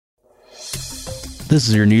This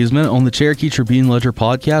is your Newsman on the Cherokee Tribune Ledger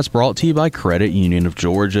podcast, brought to you by Credit Union of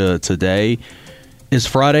Georgia. Today is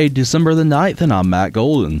Friday, December the 9th, and I'm Matt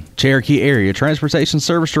Golden. Cherokee Area Transportation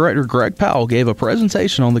Service Director Greg Powell gave a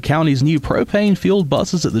presentation on the county's new propane-fueled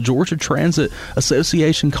buses at the Georgia Transit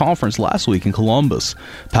Association conference last week in Columbus.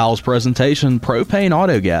 Powell's presentation, Propane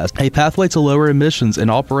Autogas, a pathway to lower emissions and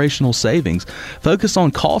operational savings, focused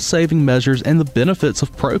on cost-saving measures and the benefits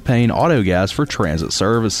of propane autogas for transit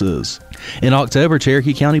services. In October,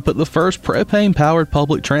 Cherokee County put the first propane-powered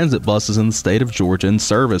public transit buses in the state of Georgia in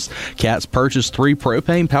service. CATS purchased 3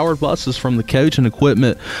 propane-powered buses from the Coach and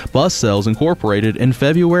Equipment Bus Sales Incorporated in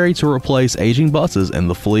February to replace aging buses in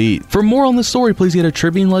the fleet. For more on this story, please go to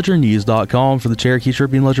TribuneLedgerNews.com. For the Cherokee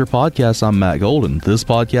Tribune Ledger podcast, I'm Matt Golden. This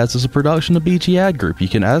podcast is a production of BG Ad Group. You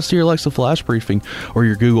can add us to your Alexa Flash Briefing or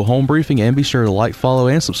your Google Home Briefing, and be sure to like, follow,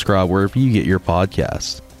 and subscribe wherever you get your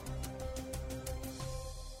podcasts.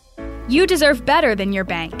 You deserve better than your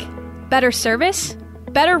bank. Better service,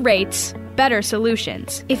 better rates, better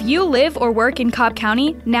solutions. If you live or work in Cobb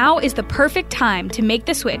County, now is the perfect time to make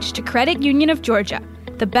the switch to Credit Union of Georgia,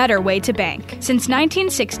 the better way to bank. Since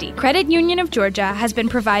 1960, Credit Union of Georgia has been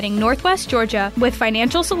providing Northwest Georgia with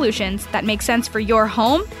financial solutions that make sense for your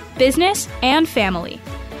home, business, and family.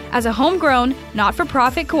 As a homegrown,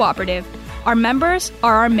 not-for-profit cooperative, our members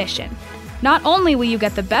are our mission. Not only will you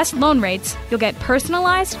get the best loan rates, you'll get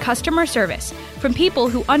personalized customer service from people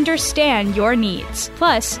who understand your needs.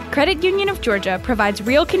 Plus, Credit Union of Georgia provides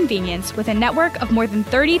real convenience with a network of more than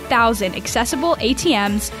 30,000 accessible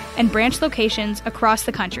ATMs and branch locations across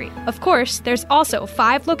the country. Of course, there's also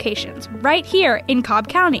 5 locations right here in Cobb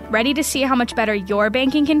County. Ready to see how much better your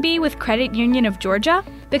banking can be with Credit Union of Georgia?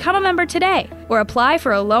 Become a member today or apply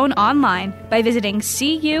for a loan online by visiting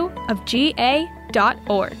cuofga.org.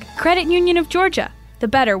 Credit Union of Georgia, the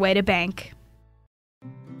better way to bank.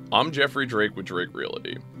 I'm Jeffrey Drake with Drake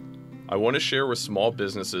Realty. I want to share with small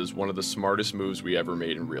businesses one of the smartest moves we ever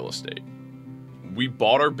made in real estate. We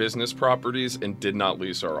bought our business properties and did not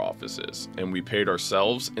lease our offices, and we paid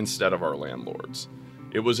ourselves instead of our landlords.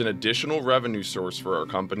 It was an additional revenue source for our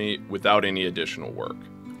company without any additional work.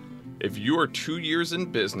 If you are 2 years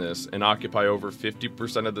in business and occupy over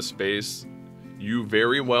 50% of the space, you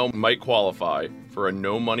very well might qualify for a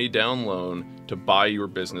no money down loan to buy your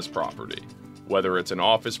business property. Whether it's an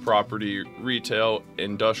office property, retail,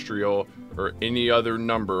 industrial, or any other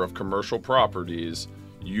number of commercial properties,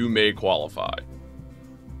 you may qualify.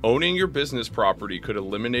 Owning your business property could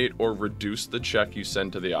eliminate or reduce the check you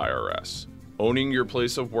send to the IRS. Owning your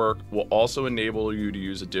place of work will also enable you to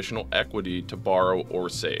use additional equity to borrow or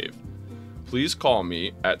save. Please call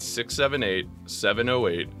me at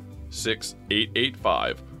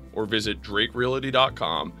 678-708-6885 or visit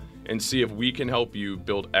DrakeRealty.com and see if we can help you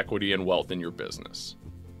build equity and wealth in your business.